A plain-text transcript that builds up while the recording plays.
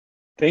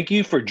Thank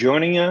you for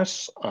joining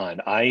us on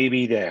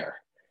IAB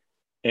There.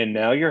 And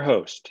now your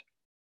host,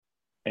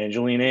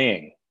 Angelina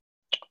Ng.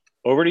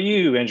 Over to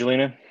you,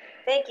 Angelina.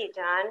 Thank you,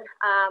 John.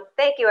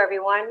 Thank you,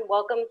 everyone.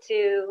 Welcome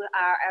to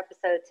our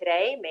episode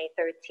today, May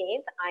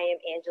 13th. I am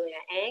Angelina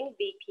Ng,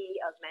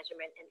 VP of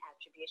Measurement and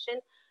Attribution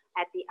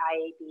at the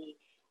IAB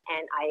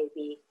and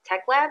IAB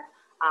Tech Lab.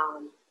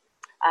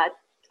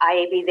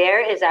 IAB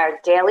There is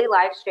our daily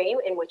live stream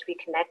in which we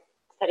connect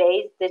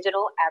today's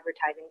digital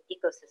advertising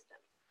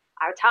ecosystem.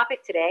 Our topic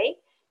today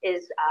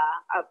is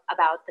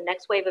about the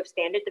next wave of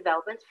standard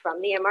developments from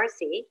the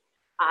MRC.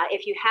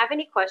 If you have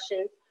any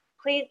questions,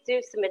 please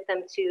do submit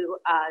them to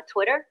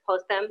Twitter,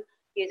 post them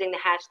using the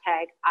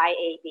hashtag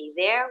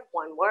IABThere,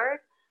 one word.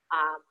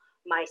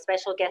 My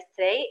special guest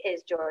today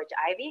is George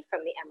Ivey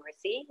from the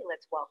MRC.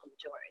 Let's welcome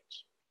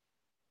George.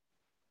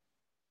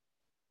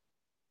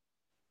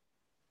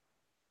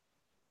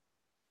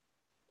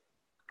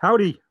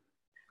 Howdy.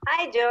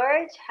 Hi,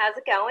 George. How's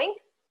it going?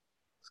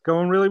 It's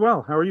going really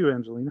well. How are you,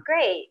 Angelina?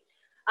 Great.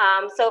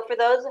 So for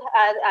those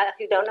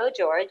who don't know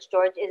George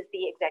is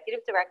the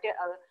Executive Director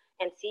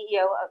and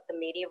CEO of the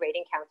Media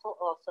Rating Council,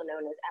 also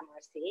known as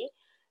MRC.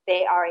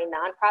 They are a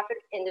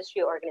nonprofit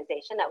industry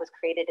organization that was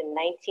created in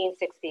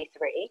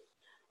 1963.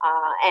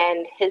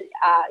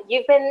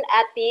 You've been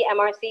at the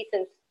MRC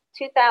since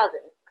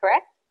 2000,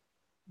 correct?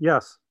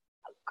 Yes.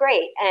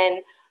 Great.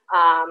 And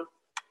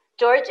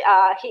George,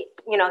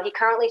 he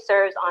currently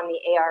serves on the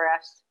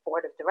ARF's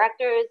Board of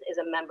Directors, is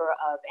a member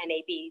of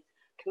NAB's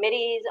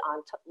committees on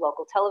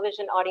local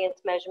television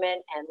audience measurement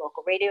and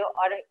local radio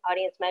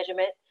audience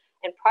measurement.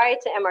 And prior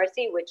to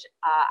MRC, which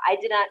I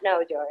did not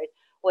know, George,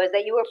 was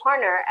that you were a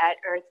partner at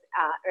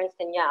Ernst &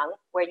 Young,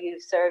 where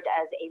you served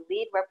as a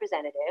lead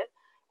representative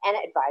and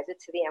advisor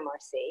to the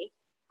MRC,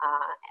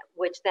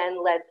 which then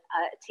led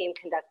a team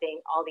conducting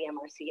all the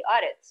MRC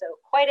audits. So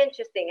quite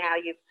interesting how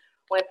you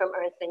went from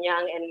Ernst &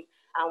 Young and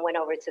went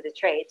over to the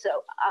trade. So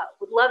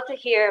would love to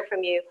hear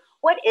from you.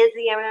 What is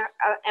the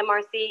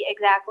MRC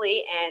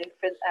exactly? And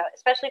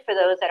especially for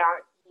those that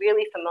aren't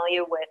really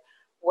familiar with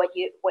what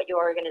your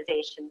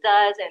organization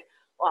does, and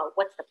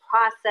what's the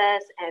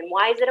process, and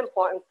why is it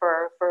important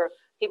for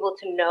people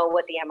to know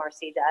what the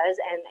MRC does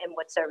and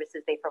what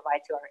services they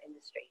provide to our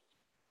industry?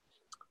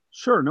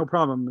 Sure, no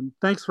problem. And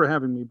thanks for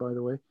having me, by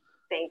the way.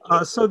 Thank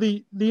you. So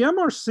the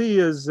MRC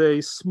is a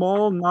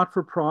small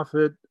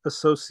not-for-profit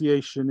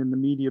association in the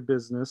media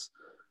business.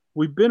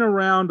 We've been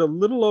around a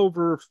little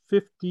over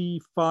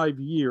 55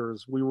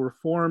 years. We were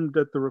formed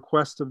at the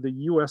request of the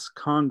US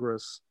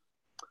Congress.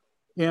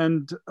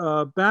 And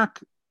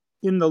back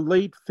in the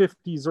late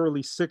 50s,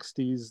 early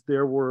 60s,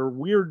 there were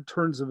weird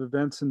turns of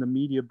events in the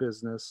media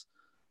business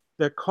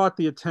that caught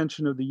the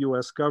attention of the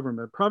US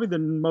government. Probably the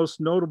most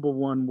notable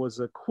one was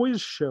a quiz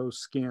show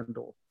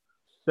scandal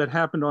that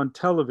happened on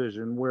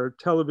television, where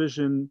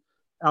television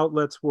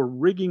outlets were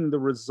rigging the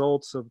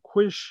results of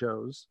quiz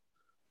shows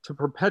to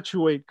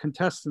perpetuate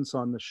contestants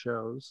on the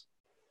shows.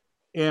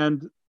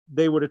 And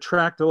they would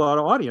attract a lot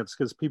of audience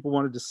because people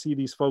wanted to see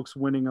these folks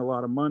winning a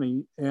lot of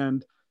money.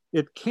 And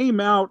it came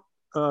out,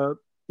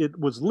 it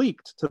was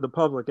leaked to the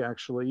public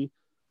actually,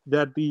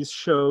 that these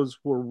shows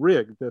were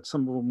rigged, that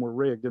some of them were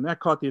rigged. And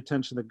that caught the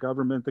attention of the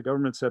government. The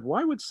government said,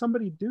 why would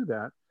somebody do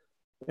that?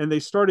 And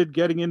they started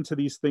getting into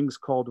these things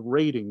called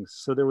ratings.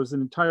 So there was an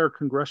entire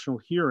congressional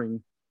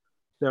hearing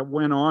that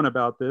went on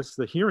about this.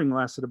 The hearing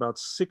lasted about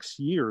 6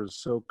 years.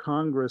 So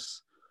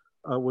Congress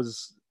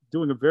was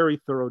doing a very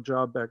thorough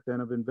job back then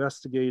of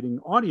investigating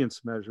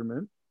audience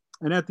measurement.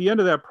 And at the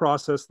end of that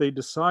process, they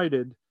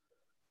decided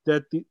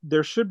that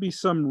there should be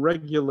some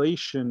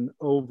regulation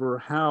over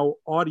how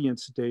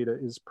audience data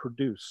is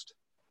produced.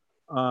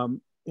 And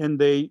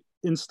they,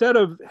 instead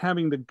of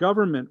having the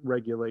government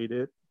regulate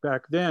it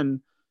back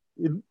then,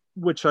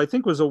 which I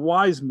think was a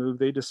wise move,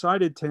 they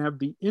decided to have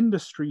the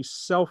industry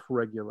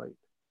self-regulate.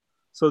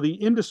 So the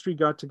industry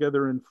got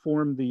together and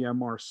formed the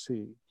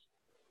MRC.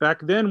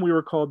 Back then we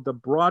were called the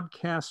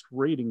Broadcast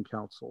Rating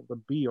Council, the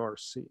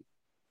BRC.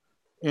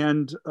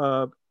 And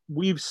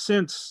we've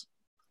since,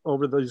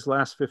 over these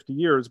last 50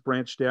 years,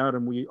 branched out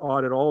and we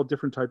audit all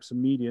different types of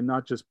media,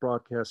 not just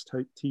broadcast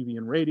TV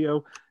and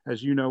radio.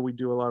 As you know, we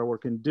do a lot of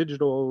work in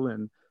digital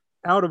and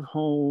out of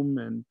home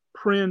and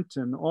print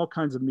and all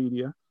kinds of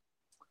media.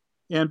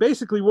 And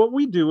basically what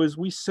we do is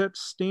we set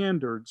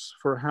standards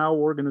for how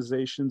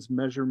organizations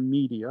measure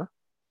media.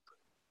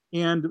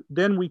 And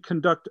then we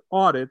conduct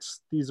audits.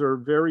 These are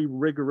very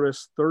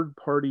rigorous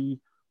third-party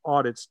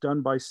audits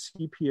done by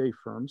CPA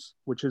firms,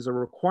 which is a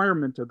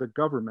requirement of the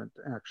government,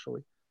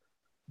 actually,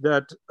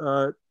 that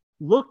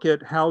look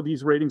at how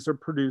these ratings are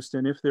produced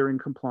and if they're in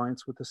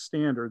compliance with the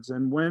standards.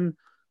 And when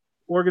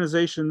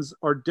organizations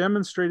are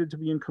demonstrated to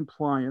be in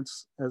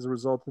compliance as a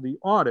result of the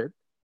audit,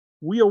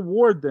 we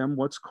award them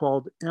what's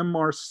called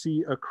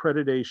MRC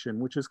accreditation,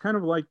 which is kind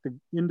of like the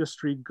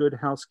industry good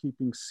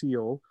housekeeping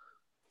seal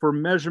for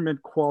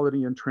measurement,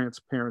 quality, and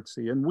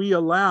transparency. And we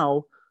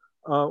allow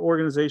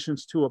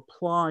organizations to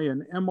apply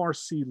an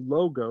MRC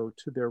logo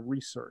to their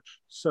research.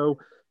 So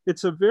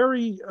it's a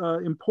very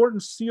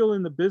important seal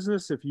in the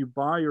business. If you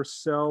buy or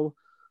sell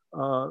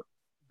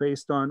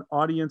based on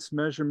audience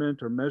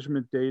measurement or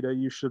measurement data,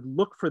 you should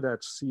look for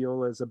that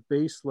seal as a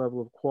base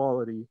level of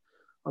quality.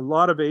 A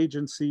lot of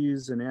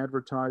agencies and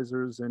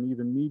advertisers and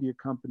even media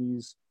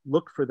companies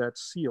look for that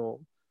seal.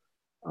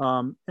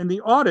 And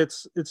the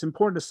audits, it's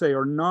important to say,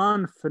 are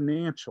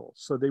non-financial.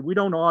 So we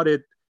don't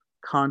audit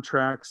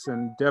contracts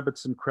and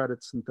debits and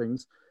credits and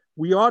things.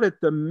 We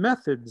audit the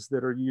methods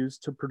that are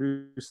used to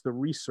produce the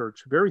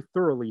research very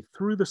thoroughly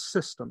through the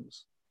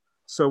systems.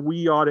 So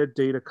we audit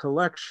data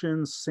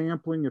collection,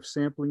 sampling, if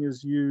sampling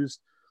is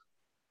used,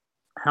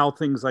 how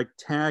things like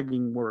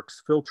tagging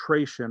works,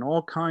 filtration,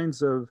 all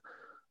kinds of,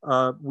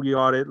 we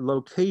audit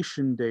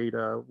location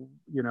data,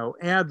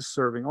 ad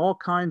serving, all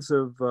kinds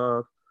of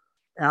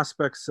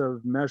aspects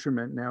of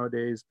measurement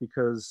nowadays,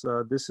 because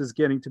this is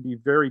getting to be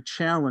very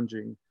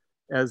challenging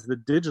as the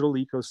digital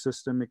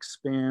ecosystem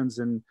expands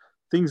and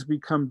things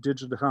become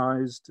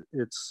digitized.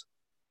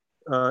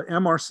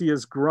 MRC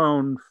has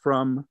grown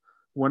from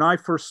when I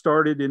first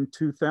started in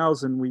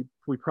 2000,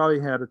 we probably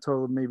had a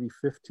total of maybe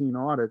 15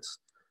 audits.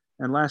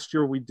 And last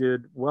year we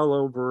did well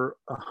over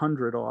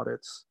 100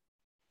 audits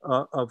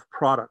of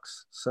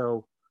products.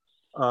 So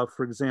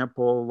for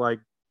example, like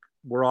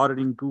we're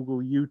auditing Google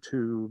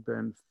YouTube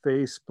and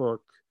Facebook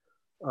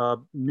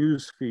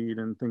newsfeed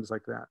and things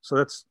like that. So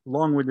that's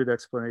long-winded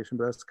explanation,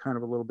 but that's kind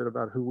of a little bit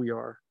about who we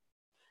are.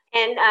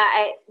 And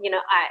I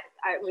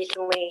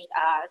recently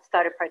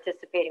started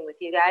participating with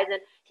you guys. And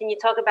can you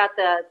talk about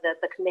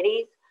the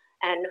committees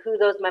and who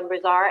those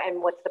members are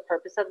and what's the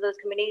purpose of those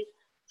committees?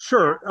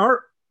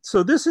 Sure.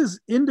 So this is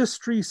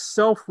industry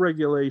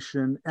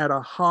self-regulation at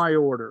a high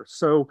order.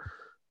 So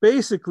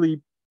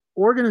basically,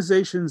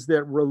 organizations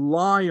that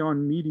rely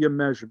on media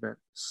measurement,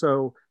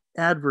 so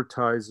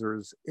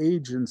advertisers,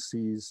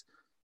 agencies,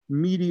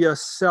 media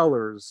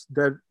sellers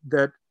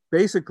that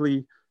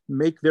basically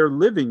make their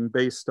living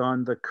based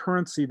on the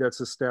currency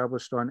that's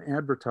established on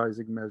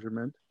advertising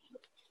measurement,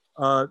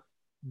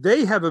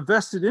 they have a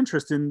vested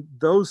interest in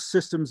those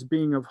systems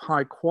being of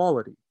high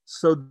quality.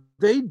 So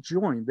they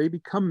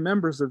become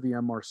members of the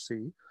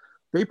MRC.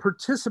 They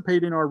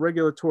participate in our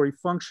regulatory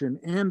function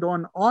and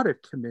on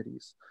audit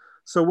committees.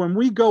 So when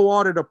we go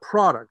audit a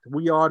product,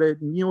 we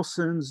audit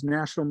Nielsen's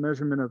National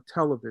Measurement of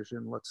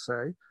Television, let's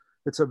say.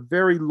 It's a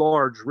very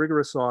large,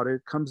 rigorous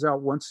audit, comes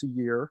out once a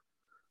year.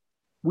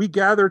 We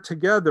gather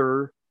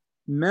together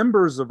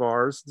members of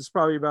ours, there's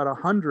probably about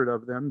 100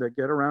 of them that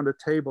get around a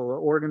table,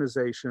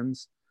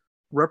 organizations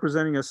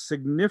representing a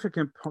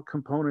significant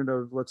component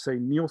of, let's say,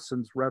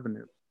 Nielsen's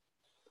revenue.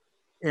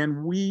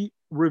 And we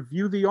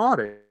review the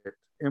audit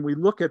and we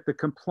look at the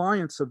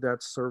compliance of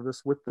that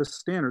service with the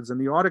standards. And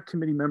the audit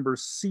committee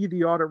members see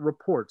the audit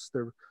reports.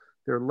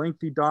 They're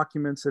lengthy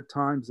documents at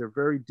times, they're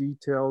very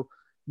detailed.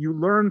 You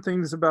learn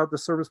things about the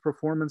service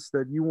performance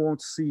that you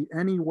won't see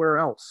anywhere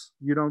else.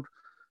 You don't,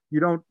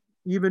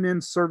 even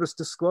in service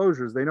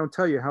disclosures, they don't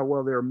tell you how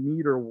well their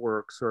meter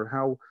works or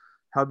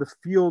how the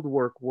field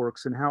work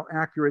works and how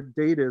accurate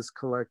data is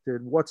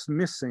collected, what's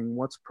missing,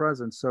 what's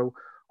present. So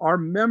our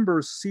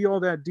members see all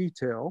that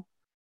detail,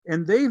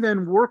 and they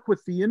then work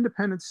with the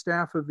independent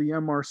staff of the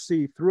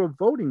MRC through a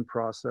voting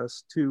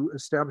process to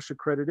establish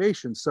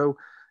accreditation. So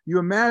you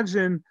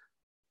imagine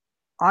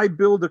I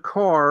build a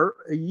car,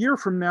 a year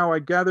from now, I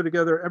gather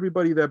together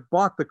everybody that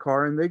bought the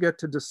car and they get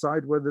to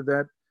decide whether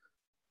that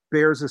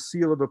bears a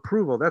seal of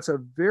approval. That's a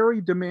very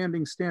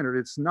demanding standard.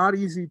 It's not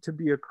easy to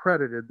be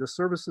accredited. The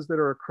services that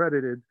are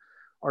accredited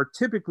are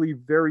typically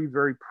very,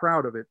 very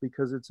proud of it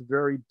because it's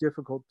very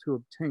difficult to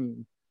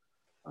obtain.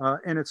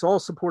 And it's all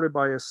supported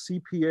by a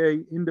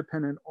CPA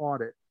independent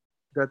audit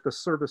that the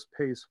service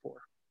pays for.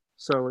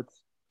 So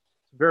it's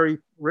very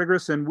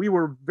rigorous. And we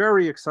were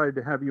very excited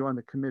to have you on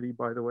the committee,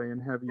 by the way,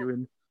 and have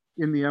you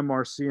in the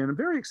MRC. And I'm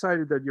very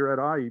excited that you're at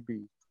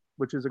IAB,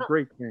 which is a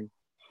great thing.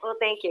 Well,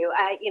 thank you.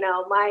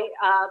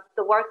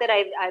 The work that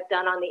I've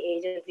done on the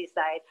agency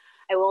side,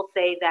 I will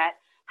say that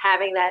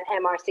having that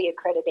MRC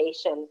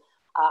accreditation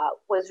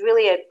was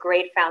really a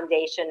great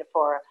foundation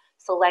for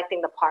selecting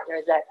the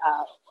partners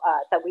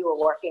that we were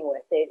working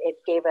with. It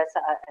gave us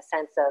a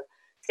sense of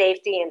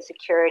safety and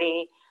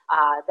security,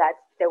 that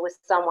there was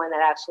someone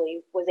that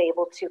actually was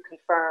able to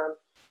confirm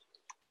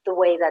the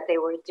way that they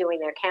were doing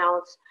their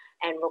counts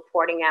and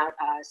reporting out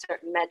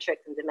certain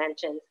metrics and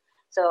dimensions.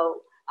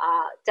 So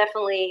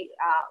definitely,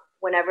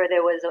 whenever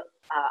there was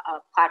a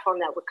platform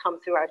that would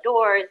come through our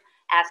doors,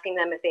 asking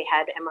them if they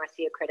had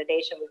MRC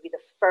accreditation would be the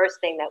first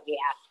thing that we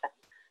asked them.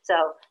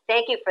 So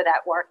thank you for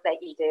that work that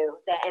you do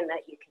and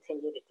that you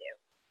continue to do.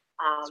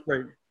 That's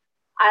great.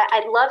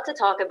 I'd love to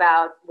talk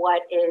about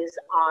what is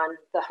on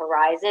the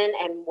horizon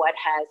and what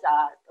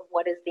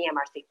is the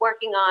MRC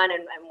working on,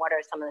 and what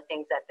are some of the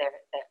things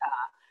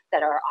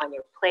that are on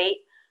your plate.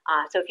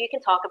 So if you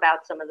can talk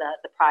about some of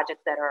the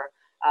projects that are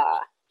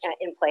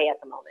in play at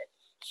the moment.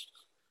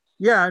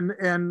 Yeah,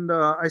 and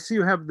I see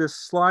you have this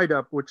slide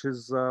up, which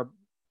is a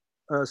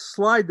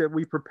slide that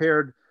we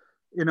prepared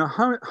in a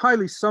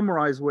highly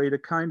summarized way to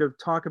kind of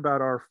talk about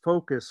our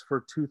focus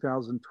for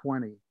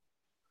 2020.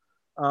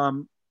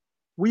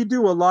 we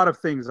do a lot of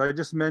things. I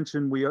just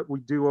mentioned we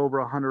do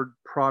over 100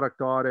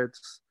 product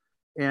audits,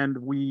 and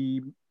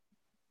we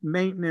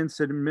maintenance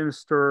and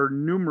administer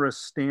numerous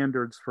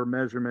standards for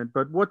measurement.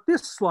 But what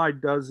this slide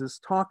does is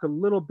talk a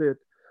little bit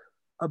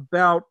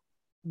about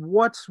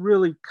what's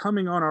really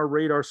coming on our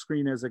radar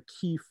screen as a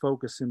key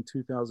focus in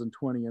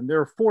 2020. And there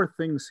are 4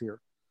 things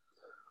here.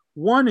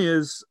 One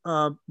is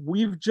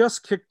we've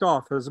just kicked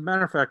off. As a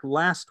matter of fact,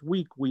 last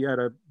week we had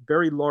a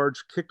very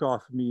large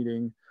kickoff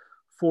meeting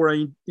for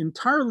an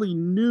entirely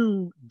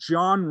new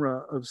genre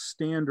of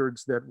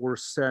standards that we're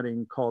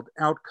setting called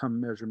outcome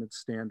measurement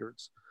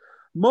standards.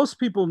 Most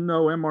people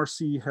know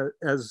MRC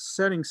as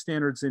setting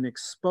standards in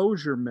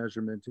exposure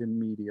measurement in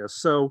media.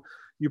 So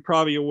you're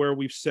probably aware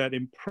we've set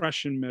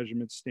impression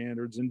measurement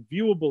standards and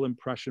viewable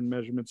impression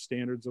measurement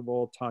standards of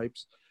all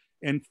types,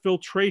 and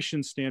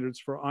filtration standards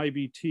for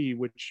IVT,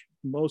 which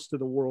most of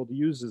the world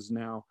uses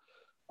now.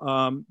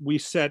 We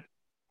set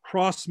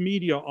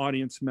cross-media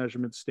audience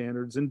measurement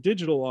standards and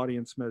digital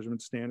audience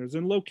measurement standards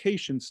and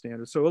location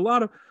standards. So a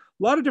lot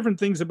of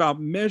different things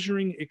about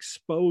measuring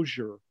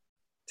exposure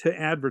to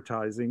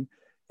advertising.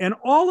 And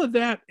all of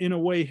that, in a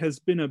way, has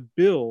been a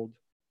build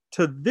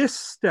to this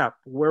step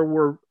where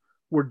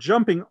we're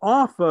jumping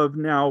off of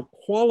now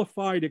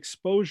qualified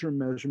exposure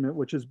measurement,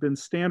 which has been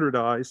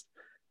standardized,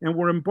 and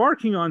we're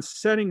embarking on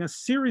setting a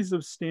series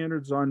of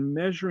standards on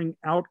measuring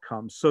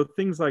outcomes. So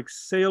things like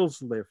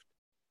sales lift,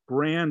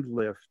 brand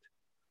lift,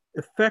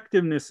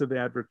 effectiveness of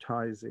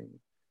advertising,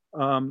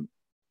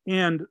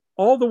 and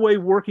all the way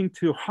working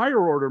to higher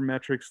order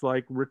metrics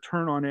like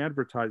return on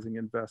advertising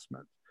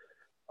investment.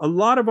 A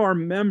lot of our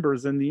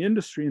members and the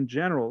industry in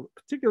general,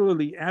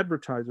 particularly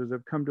advertisers,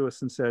 have come to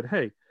us and said,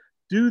 hey,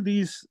 do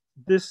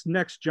this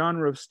next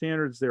genre of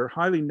standards. They're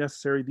highly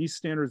necessary. These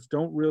standards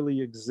don't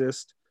really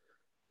exist,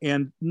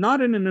 and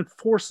not in an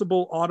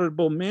enforceable,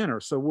 auditable manner.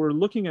 So we're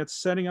looking at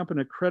setting up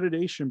an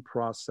accreditation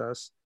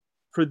process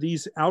for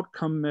these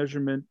outcome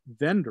measurement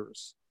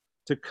vendors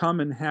to come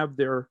and have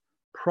their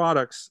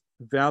products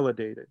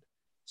validated.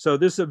 So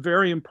this is a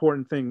very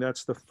important thing.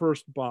 That's the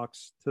first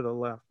box to the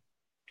left.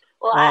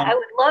 Well, I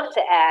would love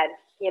to add,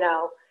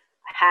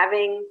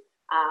 having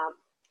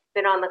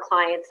been on the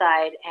client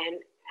side and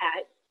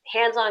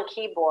hands-on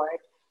keyboard,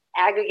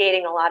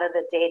 aggregating a lot of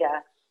the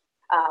data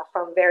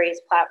from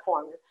various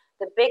platforms,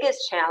 the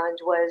biggest challenge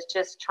was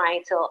just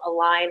trying to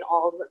align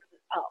all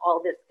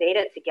this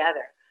data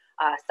together.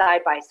 Side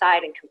by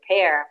side and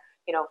compare,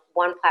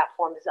 one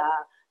platform's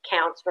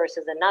counts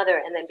versus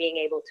another, and then being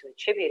able to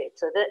attribute it.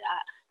 So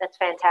that's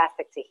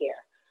fantastic to hear.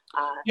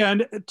 Yeah,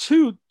 and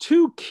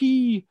two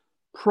key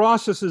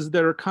processes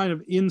that are kind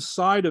of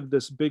inside of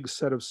this big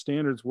set of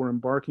standards we're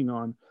embarking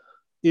on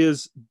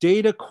is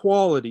data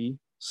quality.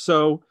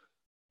 So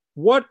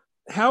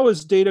how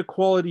is data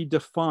quality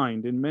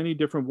defined in many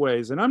different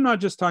ways? And I'm not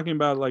just talking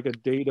about like a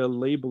data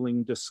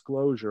labeling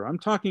disclosure. I'm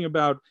talking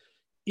about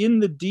in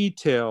the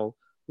detail.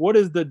 What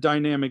is the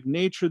dynamic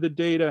nature of the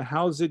data?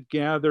 How is it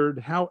gathered?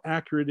 How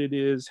accurate it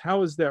is?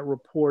 How is that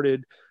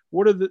reported?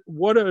 What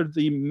are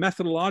the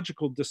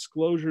methodological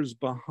disclosures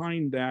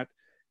behind that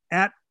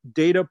at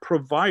data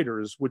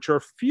providers, which are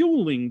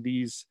fueling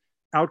these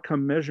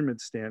outcome measurement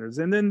standards?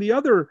 And then the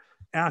other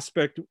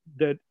aspect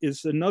that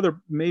is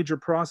another major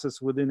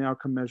process within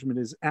outcome measurement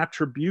is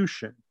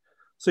attribution.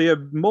 So you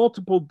have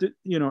multiple,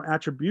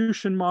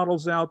 attribution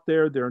models out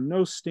there. There are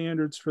no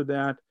standards for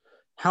that,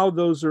 how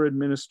those are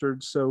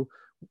administered. So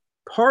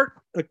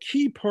a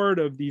key part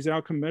of these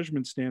outcome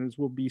measurement standards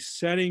will be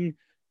setting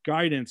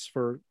guidance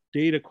for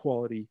data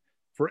quality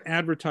for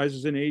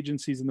advertisers and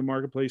agencies in the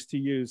marketplace to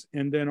use,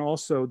 and then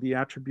also the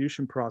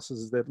attribution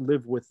processes that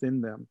live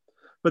within them.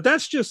 But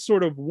that's just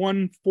sort of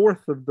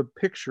 1/4 of the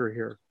picture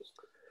here.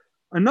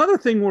 Another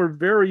thing we're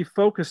very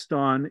focused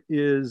on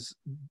is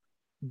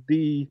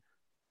the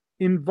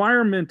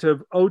environment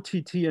of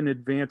OTT and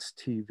advanced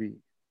TV.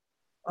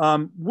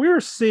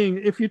 We're seeing,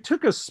 if you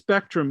took a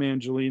spectrum,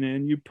 Angelina,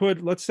 and you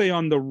put, let's say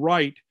on the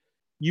right,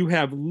 you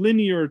have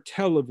linear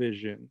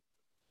television.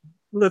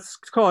 Let's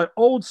call it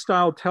old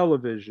style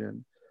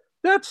television.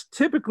 That's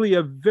typically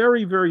a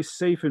very, very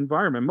safe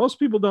environment. Most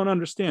people don't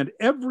understand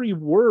every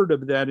word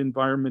of that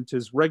environment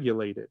is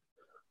regulated.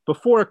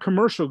 Before a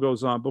commercial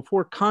goes on,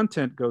 before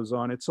content goes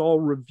on, it's all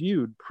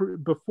reviewed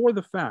before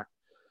the fact.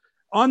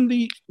 On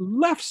the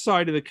left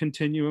side of the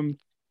continuum,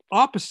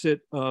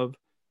 opposite of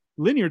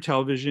linear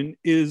television,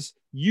 is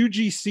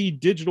UGC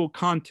digital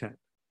content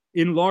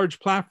in large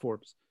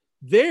platforms.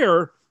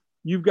 There,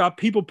 you've got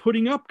people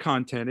putting up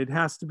content. It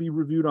has to be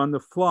reviewed on the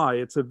fly.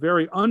 It's a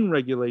very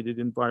unregulated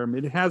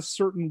environment. It has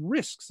certain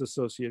risks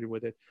associated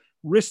with it,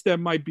 risks that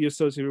might be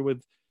associated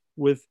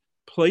with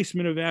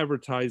placement of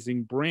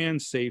advertising,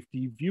 brand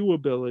safety,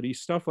 viewability,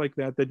 stuff like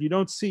that, that you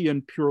don't see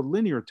in pure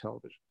linear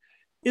television.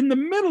 In the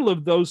middle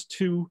of those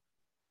two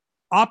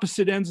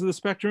opposite ends of the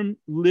spectrum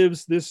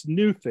lives this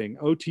new thing,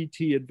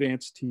 OTT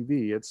advanced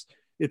TV.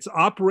 It's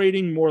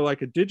operating more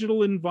like a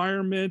digital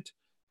environment,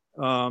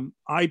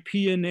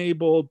 IP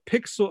enabled,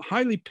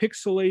 highly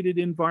pixelated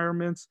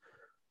environments.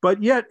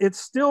 but yet it's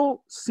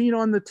still seen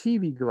on the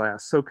TV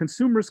glass. So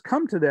consumers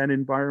come to that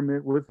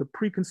environment with a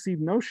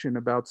preconceived notion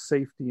about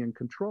safety and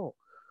control.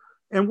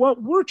 And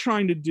what we're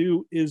trying to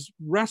do is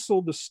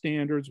wrestle the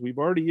standards. We've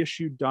already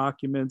issued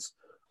documents,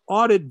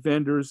 audit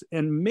vendors,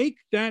 and make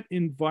that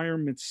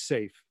environment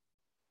safe.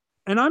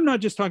 And I'm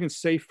not just talking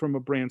safe from a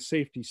brand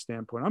safety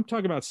standpoint. I'm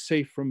talking about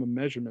safe from a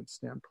measurement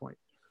standpoint.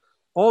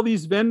 All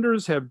these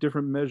vendors have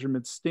different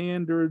measurement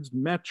standards,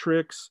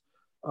 metrics.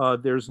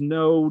 There's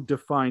no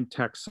defined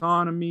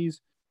taxonomies.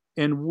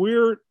 And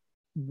we're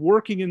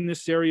working in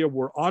this area.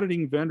 We're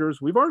auditing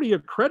vendors. We've already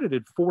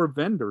accredited 4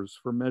 vendors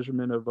for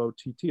measurement of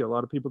OTT. A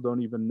lot of people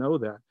don't even know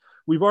that.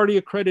 We've already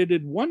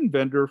accredited 1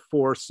 vendor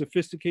for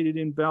sophisticated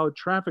invalid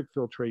traffic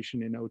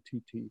filtration in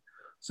OTT.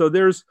 So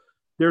there's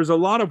a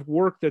lot of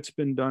work that's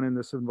been done in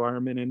this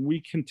environment, and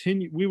we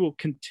will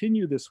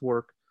continue this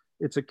work.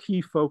 It's a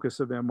key focus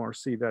of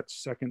MRC, that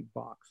second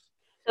box.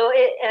 So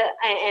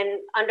and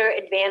under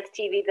advanced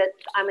TV, that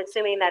I'm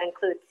assuming that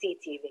includes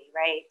CTV,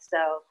 right?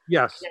 So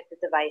yes, connected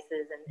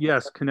devices and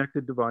yes,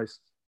 connected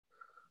devices.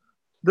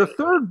 The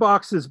third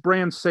box is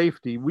brand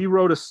safety. We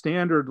wrote a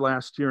standard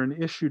last year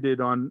and issued it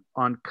on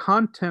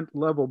content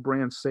level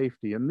brand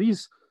safety. And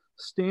these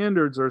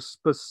standards are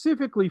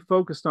specifically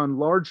focused on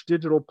large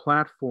digital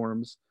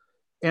platforms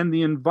and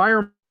the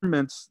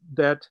environments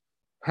that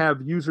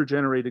have user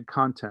generated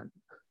content.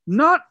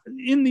 Not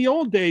in the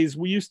old days,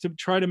 we used to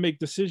try to make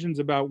decisions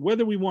about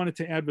whether we wanted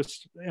to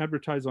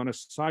advertise on a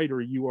site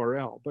or a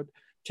URL. But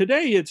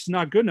today, it's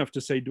not good enough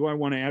to say, do I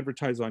want to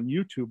advertise on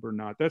YouTube or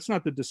not? That's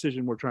not the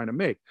decision we're trying to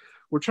make.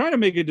 We're trying to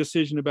make a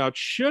decision about,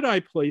 should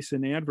I place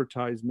an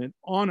advertisement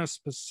on a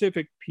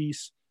specific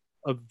piece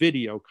of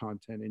video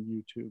content in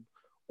YouTube,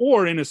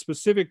 or in a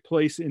specific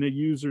place in a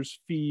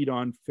user's feed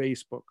on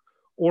Facebook,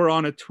 or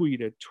on a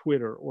tweet at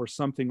Twitter, or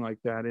something like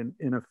that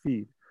in a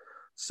feed.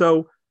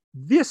 So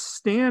this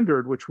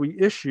standard, which we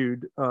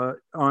issued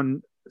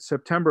on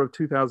September of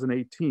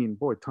 2018,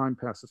 boy, time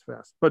passes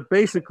fast, but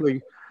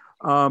basically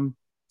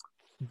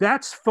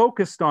that's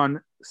focused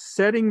on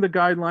setting the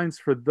guidelines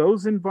for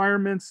those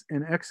environments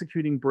and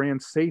executing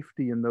brand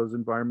safety in those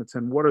environments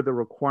and what are the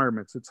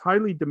requirements. It's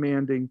highly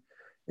demanding,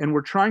 and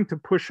we're trying to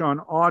push on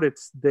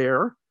audits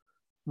there.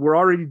 We're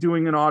already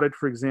doing an audit,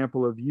 for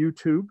example, of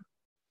YouTube.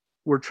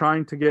 We're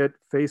trying to get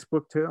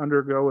Facebook to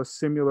undergo a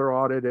similar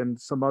audit and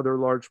some other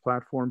large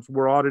platforms.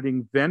 We're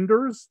auditing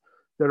vendors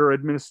that are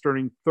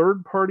administering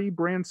third-party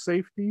brand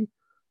safety.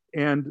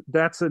 And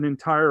that's an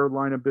entire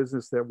line of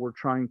business that we're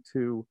trying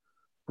to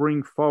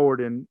bring forward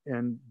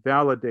and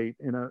validate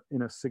in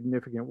a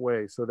significant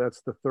way. So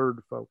that's the third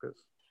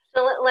focus.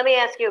 So let me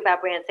ask you about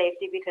brand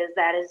safety, because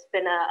that has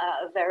been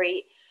a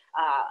very,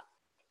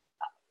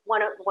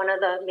 one of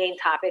the main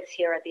topics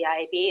here at the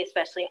IAB,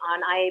 especially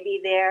on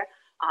IAB there.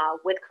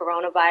 With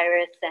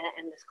coronavirus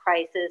and this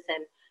crisis,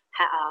 and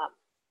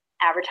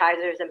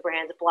advertisers and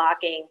brands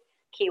blocking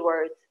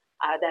keywords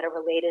that are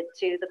related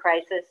to the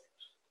crisis.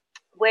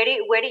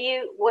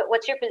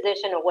 What's your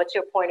position, or what's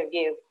your point of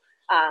view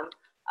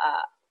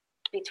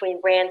between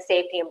brand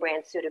safety and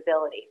brand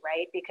suitability,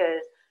 right?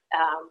 Because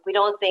we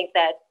don't think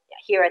that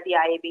here at the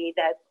IAB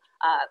that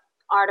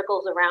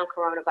articles around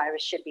coronavirus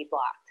should be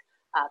blocked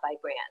by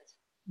brands.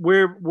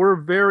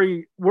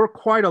 We're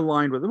quite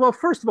aligned with it. Well,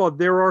 first of all,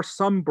 there are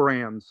some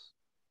brands.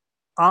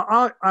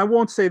 I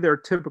won't say they're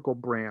typical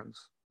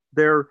brands.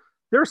 There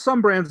are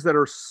some brands that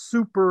are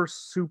super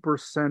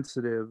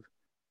sensitive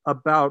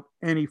about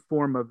any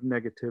form of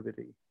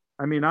negativity.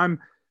 I mean, I'm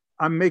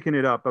making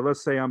it up, but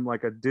let's say I'm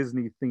like a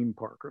Disney theme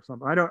park or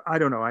something. I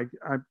don't know.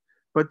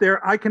 But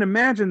I can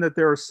imagine that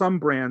there are some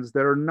brands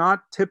that are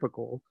not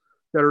typical,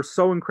 that are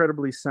so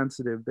incredibly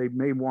sensitive, they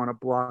may want to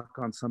block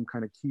on some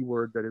kind of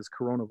keyword that is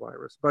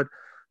coronavirus. But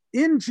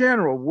in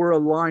general, we're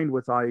aligned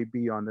with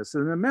IAB on this.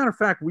 And as a matter of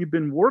fact, we've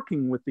been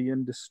working with the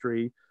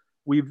industry.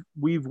 We've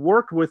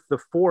worked with the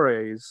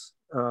 4As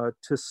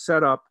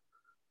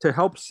to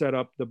help set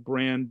up the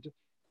brand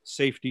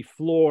safety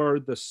floor,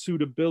 the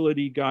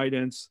suitability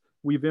guidance.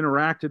 We've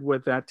interacted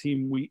with that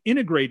team. We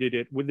integrated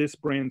it with this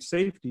brand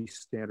safety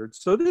standard.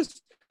 So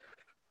this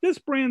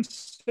brand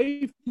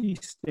safety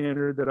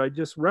standard that I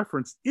just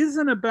referenced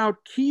isn't about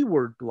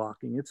keyword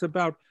blocking. It's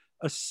about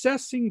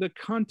assessing the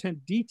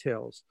content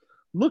details,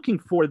 looking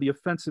for the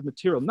offensive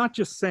material, not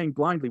just saying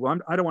blindly, well,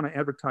 I don't want to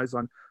advertise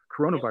on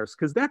coronavirus,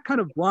 because that kind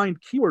of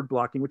blind keyword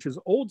blocking, which is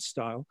old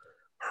style,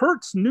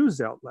 hurts news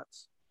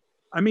outlets.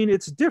 I mean,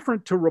 it's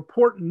different to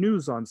report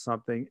news on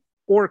something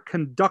or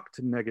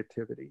conduct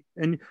negativity.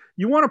 And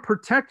you want to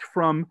protect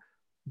from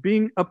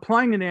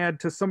applying an ad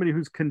to somebody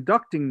who's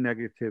conducting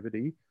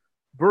negativity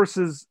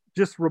versus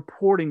just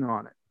reporting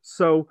on it.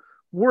 So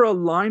we're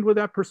aligned with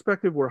that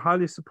perspective. We're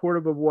highly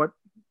supportive of what,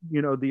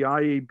 the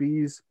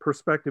IAB's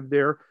perspective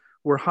there.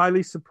 We're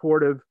highly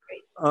supportive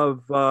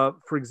of,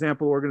 for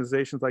example,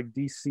 organizations like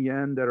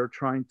DCN that are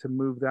trying to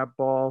move that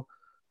ball.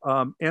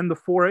 And the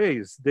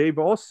 4As, they've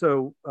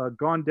also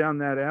gone down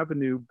that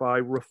avenue by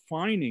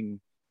refining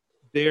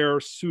their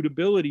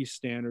suitability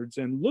standards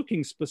and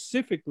looking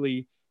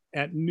specifically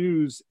at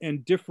news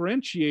and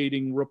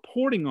differentiating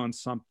reporting on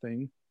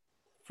something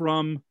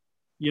from,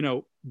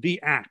 the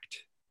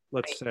act,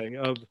 let's say,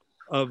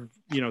 of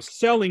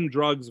selling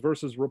drugs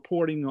versus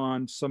reporting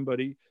on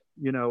somebody,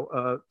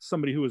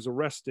 somebody who was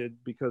arrested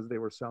because they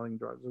were selling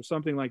drugs or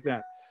something like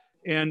that.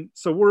 And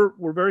so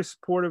we're very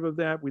supportive of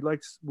that.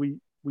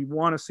 We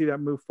want to see that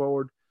move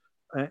forward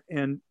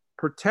and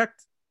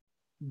protect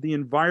the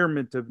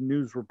environment of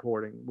news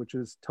reporting, which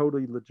is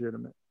totally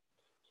legitimate.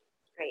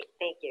 Great,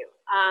 thank you.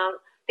 I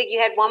think you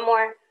had one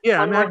more.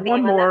 Yeah,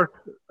 one more.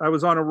 I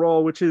was on a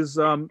roll, which is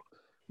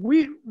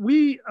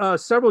we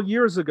several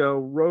years ago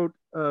wrote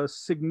a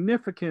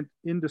significant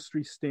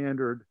industry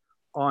standard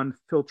on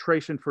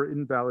filtration for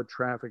invalid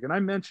traffic. And I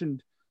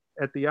mentioned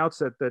at the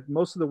outset that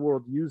most of the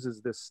world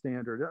uses this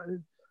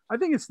standard. I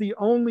think it's the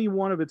only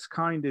one of its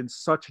kind in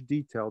such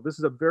detail. This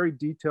is a very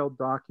detailed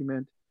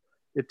document.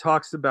 It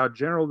talks about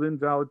general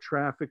invalid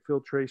traffic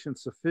filtration,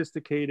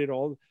 sophisticated,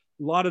 a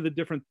lot of the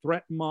different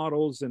threat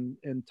models and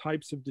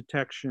types of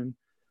detection.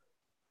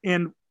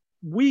 And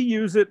we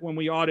use it when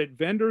we audit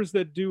vendors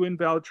that do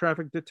invalid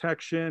traffic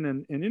detection,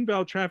 and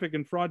invalid traffic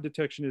and fraud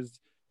detection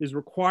is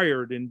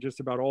required in just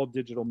about all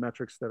digital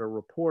metrics that are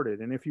reported.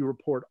 And if you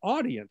report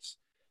audience,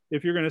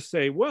 if you're going to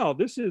say, well,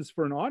 this is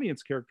for an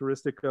audience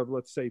characteristic of,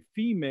 let's say,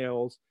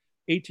 females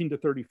 18 to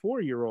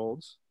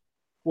 34-year-olds,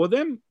 well,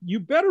 then you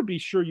better be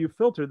sure you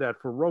filter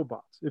that for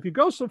robots. If you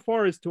go so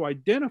far as to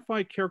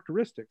identify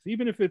characteristics,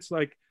 even if it's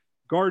like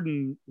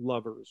garden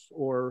lovers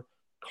or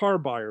car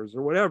buyers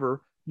or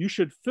whatever, you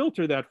should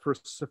filter that for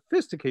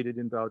sophisticated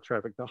invalid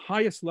traffic, the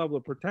highest level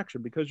of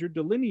protection, because you're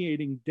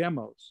delineating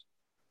demos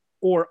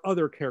or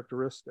other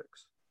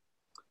characteristics.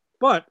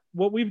 But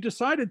what we've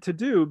decided to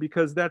do,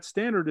 because that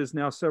standard is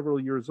now several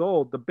years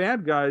old, the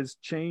bad guys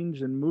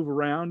change and move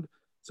around.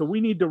 So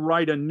we need to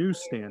write a new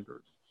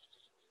standard.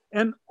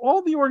 And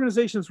all the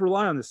organizations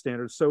rely on this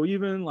standard. So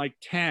even like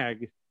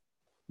TAG,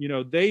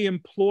 they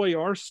employ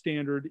our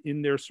standard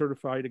in their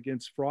certified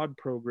against fraud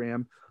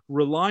program,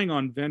 relying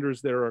on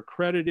vendors that are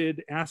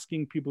accredited,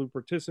 asking people who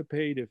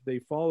participate if they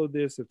follow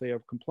this, if they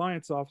have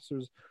compliance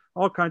officers,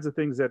 all kinds of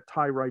things that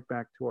tie right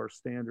back to our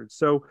standards.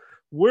 So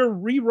we're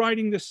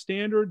rewriting this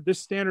standard. This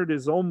standard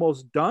is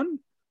almost done.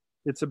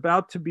 It's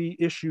about to be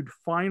issued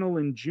final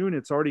in June.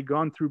 It's already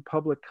gone through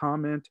public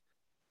comment.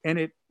 And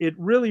it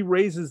really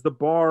raises the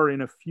bar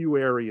in a few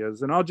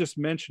areas. And I'll just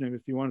mention them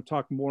if you want to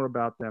talk more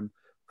about them.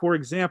 For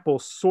example,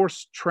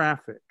 source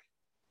traffic.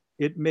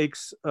 It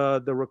makes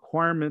the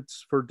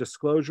requirements for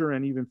disclosure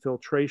and even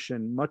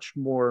filtration much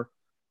more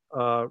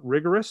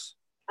rigorous.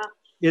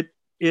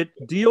 It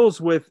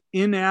deals with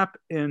in-app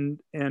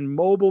and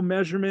mobile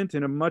measurement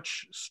in a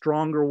much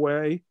stronger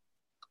way.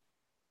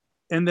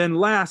 And then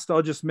last,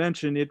 I'll just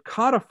mention, it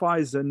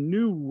codifies a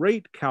new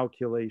rate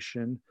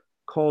calculation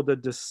called a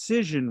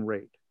decision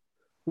rate,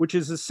 which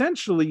is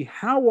essentially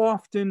how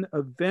often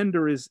a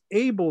vendor is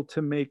able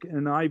to make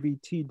an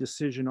IVT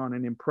decision on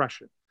an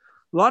impression.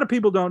 A lot of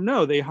people don't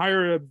know. They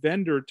hire a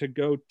vendor to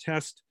go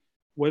test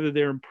whether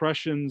their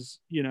impressions,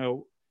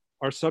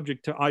 are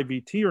subject to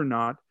IVT or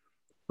not.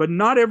 But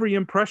not every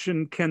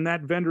impression can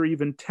that vendor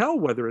even tell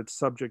whether it's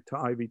subject to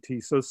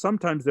IVT. So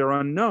sometimes they're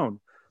unknown.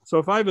 So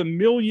if I have a 1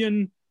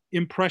 million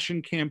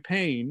impression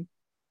campaign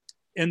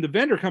and the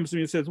vendor comes to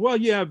me and says, well,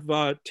 you have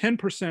 10%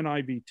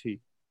 IVT.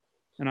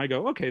 And I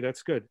go, okay,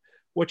 that's good.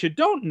 What you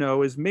don't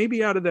know is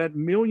maybe out of that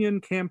 1 million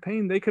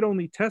campaign, they could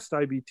only test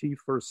IVT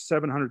for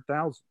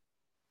 700,000.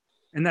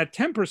 And that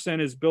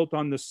 10% is built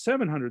on the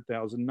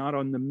 700,000, not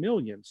on the 1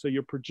 million. So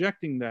you're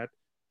projecting that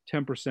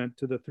 10%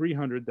 to the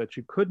 300 that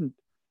you couldn't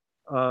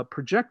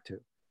project to.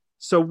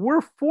 So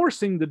we're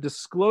forcing the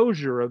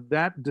disclosure of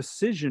that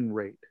decision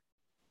rate,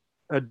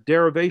 a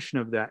derivation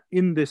of that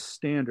in this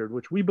standard,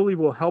 which we believe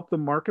will help the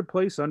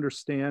marketplace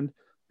understand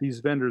these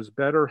vendors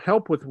better,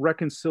 help with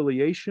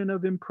reconciliation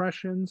of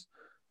impressions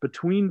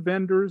between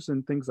vendors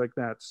and things like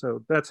that.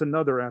 So that's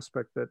another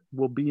aspect that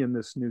will be in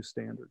this new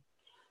standard.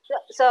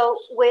 So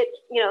with,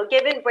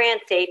 given brand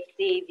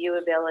safety,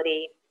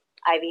 viewability,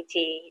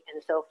 IVT,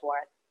 and so forth,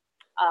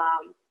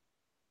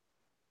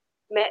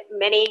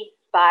 many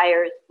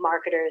buyers,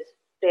 marketers,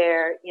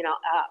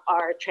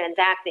 are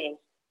transacting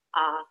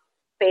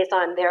based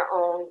on their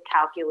own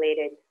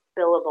calculated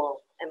billable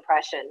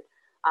impression,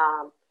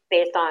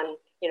 based on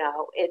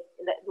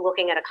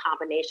looking at a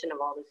combination of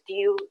all this. Do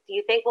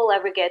you think we'll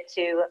ever get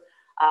to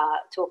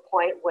a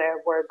point where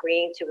we're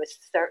agreeing to a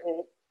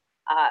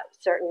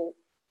certain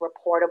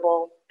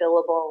reportable,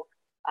 billable,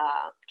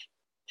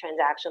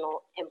 transactional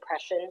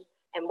impression?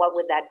 And what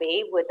would that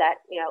be? Would that,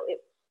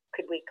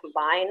 could we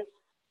combine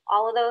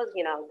all of those?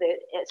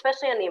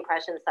 Especially on the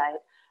impression side,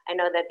 I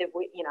know that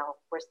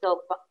we're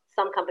still,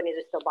 some companies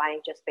are still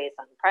buying just based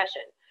on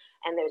impression,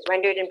 and there's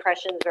rendered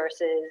impressions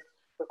versus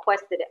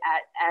requested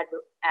ad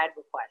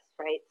requests,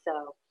 right?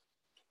 So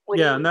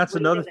and that's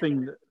another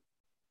thing.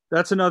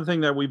 That's another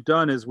thing that we've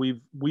done is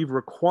we've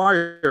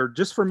required,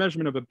 just for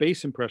measurement of a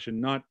base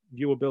impression, not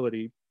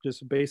viewability,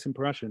 just a base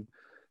impression,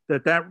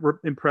 that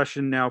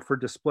impression now for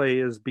display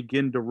is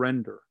begin to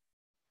render.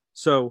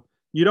 So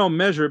you don't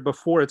measure it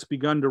before it's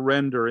begun to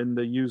render in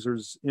the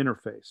user's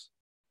interface.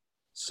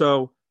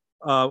 So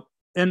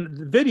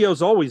and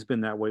video's always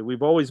been that way.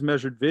 We've always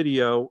measured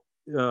video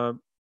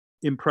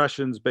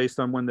impressions based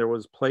on when there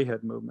was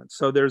playhead movement.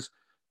 So there's,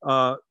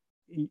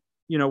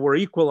 we're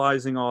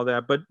equalizing all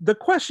that. But the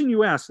question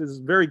you asked is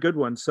a very good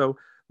one. So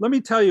let me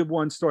tell you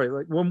one story.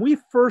 Like when we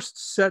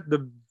first set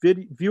the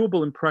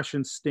viewable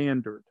impression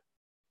standard,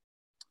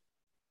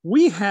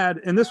 we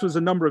had, and this was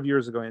a number of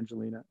years ago,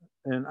 Angelina.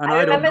 And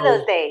I remember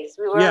those days.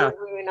 We were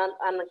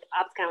on the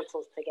ops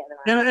councils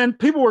together. And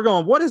people were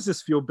going, what is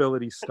this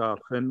viewability stuff?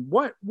 And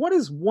what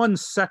is 1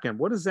 second?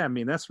 What does that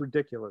mean? That's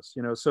ridiculous.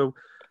 So,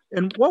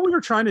 and what we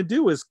were trying to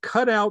do is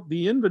cut out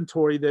the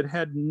inventory that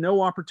had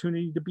no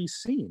opportunity to be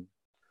seen.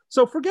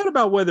 So forget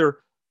about whether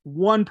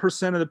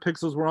 1% of the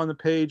pixels were on the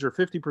page or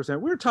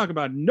 50%. We were talking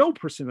about no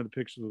percent of the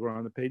pixels were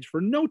on the page for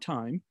no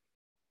time.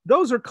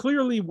 Those are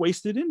clearly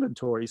wasted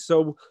inventory.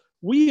 So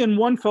we in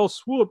one fell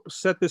swoop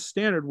set this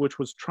standard, which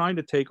was trying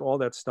to take all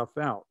that stuff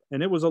out.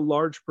 And it was a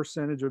large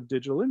percentage of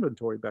digital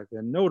inventory back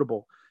then,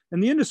 notable.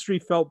 And the industry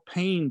felt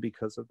pain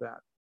because of that.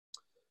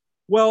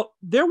 Well,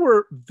 there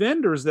were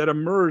vendors that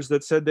emerged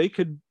that said they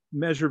could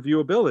measure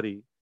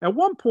viewability. At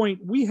one point,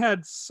 we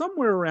had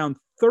somewhere around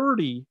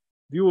 30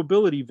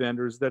 viewability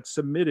vendors that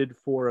submitted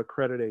for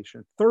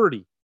accreditation,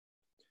 30.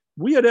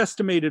 We had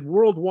estimated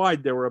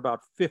worldwide there were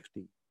about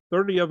 50.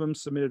 30 of them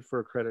submitted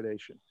for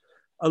accreditation.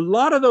 A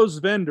lot of those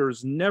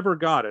vendors never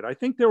got it. I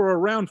think there were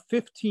around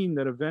 15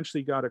 that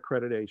eventually got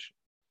accreditation.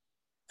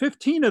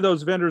 15 of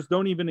those vendors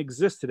don't even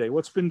exist today.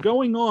 What's been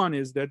going on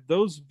is that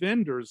those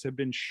vendors have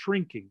been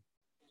shrinking,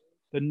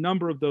 the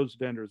number of those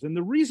vendors. And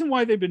the reason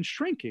why they've been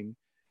shrinking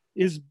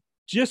is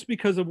just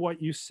because of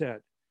what you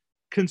said.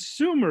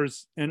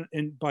 Consumers,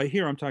 and by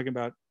here I'm talking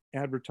about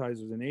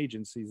advertisers and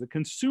agencies, the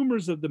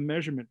consumers of the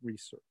measurement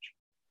research,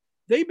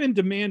 they've been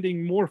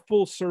demanding more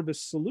full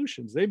service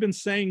solutions. They've been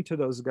saying to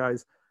those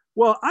guys,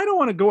 well, I don't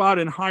want to go out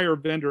and hire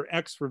vendor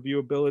X for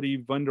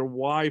viewability, vendor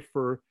Y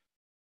for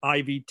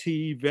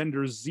IVT,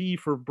 vendor Z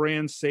for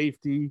brand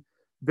safety,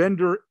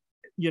 vendor,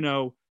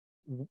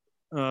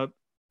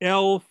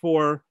 L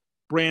for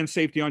brand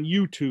safety on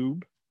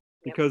YouTube,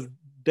 because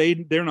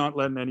they're not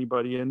letting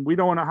anybody in. We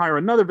don't want to hire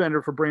another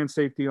vendor for brand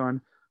safety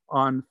on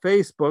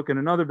Facebook and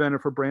another vendor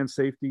for brand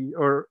safety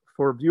or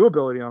for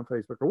viewability on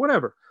Facebook or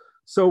whatever.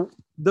 So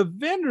the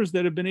vendors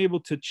that have been able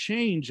to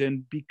change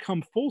and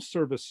become full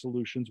service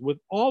solutions with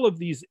all of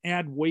these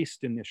ad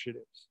waste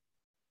initiatives,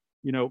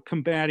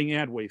 combating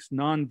ad waste,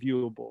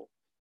 non-viewable,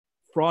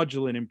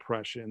 fraudulent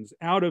impressions,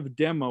 out of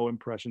demo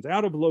impressions,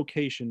 out of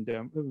location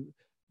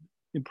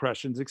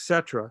impressions,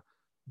 etc.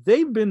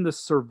 They've been the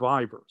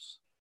survivors.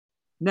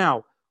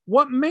 Now,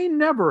 what may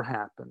never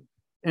happen,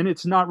 and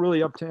it's not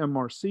really up to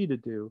MRC to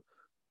do,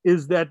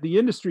 is that the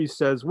industry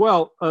says,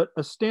 well,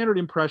 a standard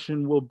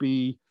impression will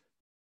be,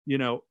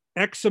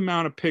 X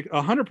amount of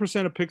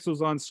 100% of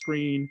pixels on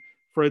screen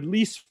for at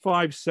least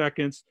 5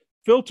 seconds,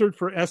 filtered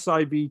for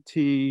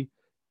SIVT,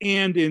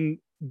 and in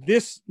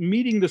this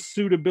meeting the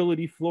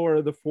suitability floor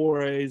of the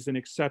 4As and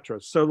etc.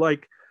 So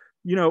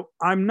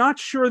I'm not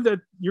sure that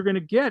you're going to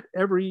get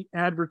every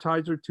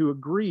advertiser to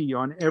agree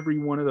on every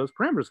one of those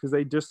parameters because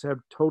they just have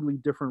totally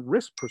different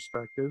risk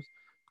perspectives,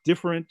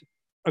 different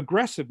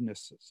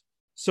aggressivenesses.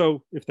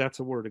 So if that's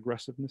a word,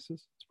 aggressivenesses,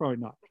 it's probably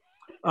not.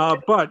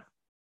 But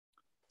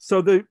so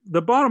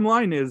the bottom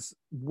line is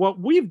what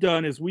we've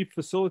done is we've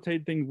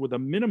facilitated things with a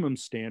minimum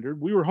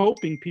standard. We were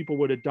hoping people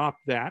would adopt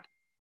that.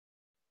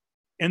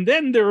 And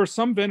then there are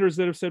some vendors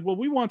that have said, well,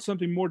 we want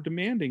something more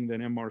demanding than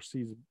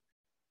MRC's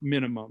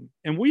minimum.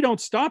 And we don't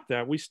stop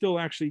that. We still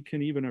actually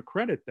can even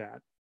accredit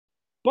that.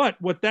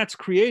 But what that's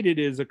created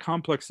is a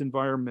complex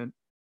environment,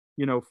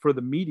 for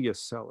the media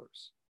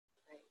sellers.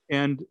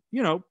 And,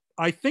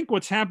 I think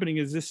what's happening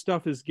is this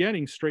stuff is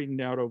getting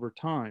straightened out over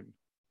time.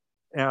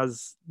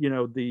 As,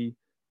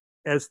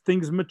 as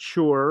things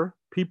mature,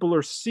 people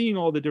are seeing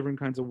all the different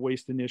kinds of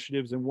waste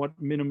initiatives and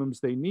what minimums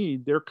they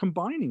need. They're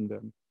combining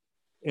them.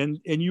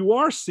 And you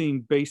are seeing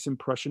base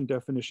impression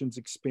definitions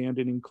expand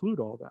and include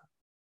all that.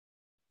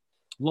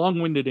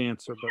 Long-winded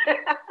answer,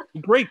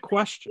 but great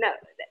question.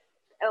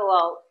 No,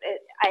 well,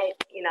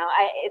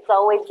 it's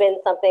always been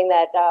something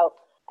that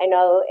I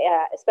know,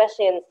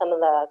 especially in some of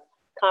the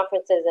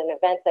conferences and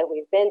events that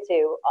we've been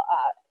to,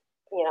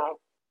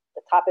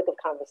 the topic of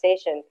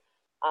conversation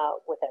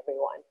with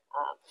everyone.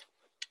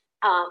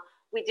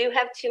 We do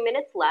have 2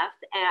 minutes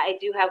left, and I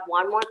do have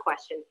one more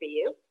question for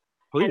you.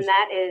 Please. And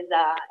that is,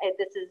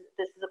 this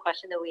is a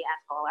question that we ask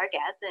all our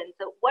guests. And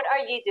so, what are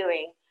you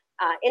doing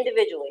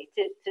individually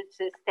to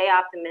stay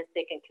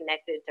optimistic and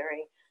connected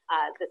during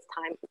this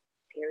time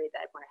period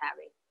that we're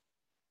having?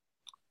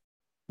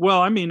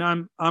 Well, I mean,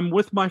 I'm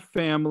with my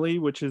family,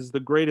 which is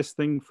the greatest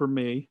thing for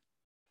me.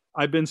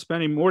 I've been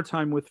spending more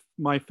time with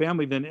my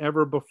family than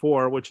ever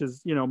before, which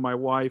is, my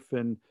wife,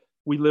 and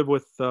we live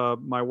with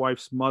my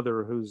wife's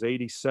mother, who's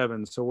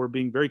 87. So we're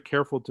being very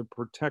careful to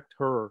protect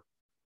her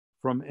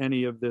from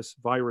any of this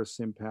virus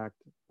impact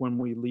when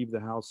we leave the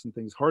house and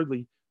things.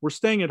 We're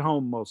staying at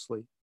home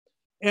mostly.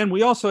 And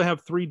we also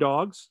have 3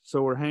 dogs.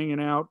 So we're hanging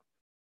out,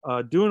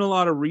 doing a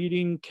lot of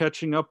reading,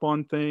 catching up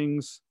on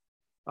things.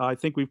 I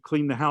think we've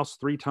cleaned the house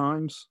 3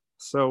 times.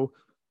 So,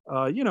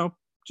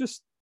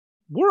 just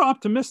we're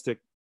optimistic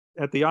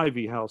at the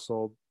Ivy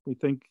household. We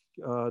think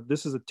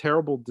this is a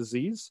terrible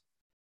disease,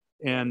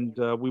 and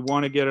we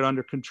want to get it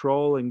under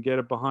control and get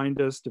it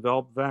behind us,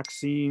 develop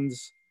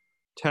vaccines,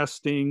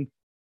 testing,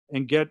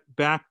 and get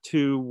back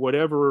to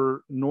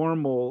whatever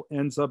normal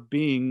ends up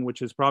being,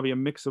 which is probably a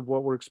mix of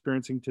what we're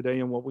experiencing today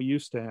and what we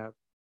used to have.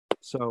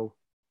 So,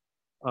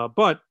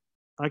 but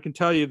I can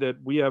tell you that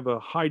we have a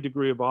high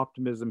degree of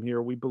optimism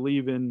here. We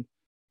believe in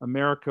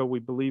America, we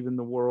believe in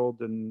the world,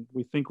 and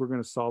we think we're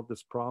going to solve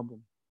this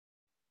problem.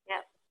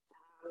 Yep.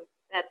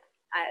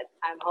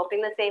 I'm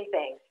hoping the same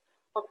thing.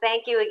 Well,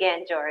 thank you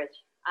again, George.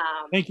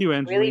 Thank you,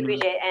 Angelina. Really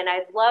appreciate it. And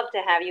I'd love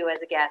to have you as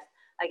a guest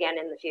again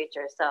in the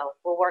future. So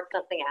we'll work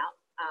something out.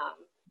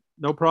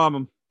 No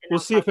problem. We'll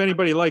see if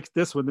anybody likes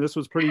this one. This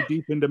was pretty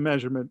deep into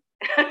measurement.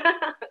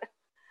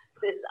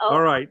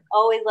 All right.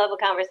 Always love a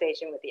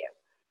conversation with you.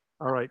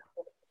 All right.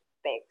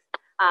 Thanks.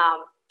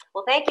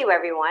 Well, thank you,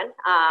 everyone,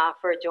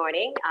 for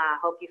joining.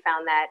 Hope you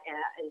found that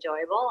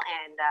enjoyable.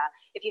 And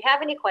if you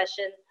have any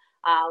questions,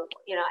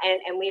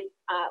 and we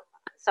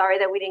sorry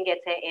that we didn't get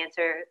to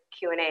answer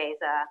Q&As.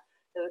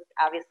 It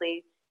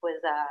obviously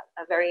was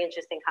a very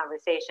interesting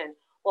conversation.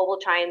 What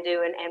we'll try and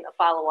do and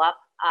follow up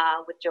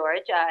with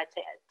George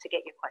to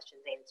get your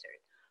questions answered.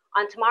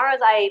 On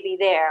tomorrow's IAB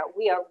There,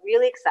 we are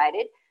really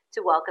excited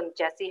to welcome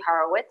Jesse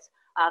Horowitz,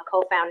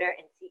 co-founder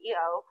and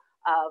CEO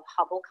of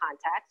Hubble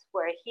Contacts,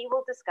 where he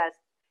will discuss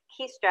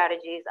key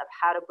strategies of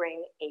how to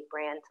bring a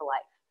brand to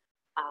life.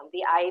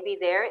 The IAB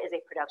There is a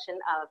production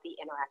of the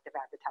Interactive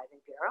Advertising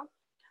Bureau.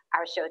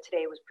 Our show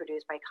today was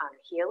produced by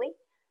Connor Healy,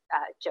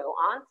 Joe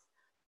Once,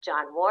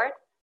 John Ward,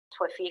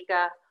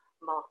 Twafika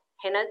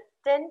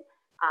Mohinaddin.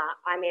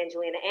 I'm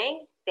Angelina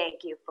Ng.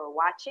 Thank you for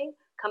watching.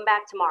 Come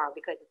back tomorrow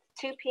because it's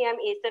 2 p.m.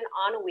 Eastern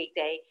on a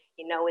weekday.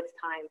 You know it's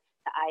time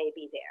to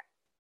IAB There.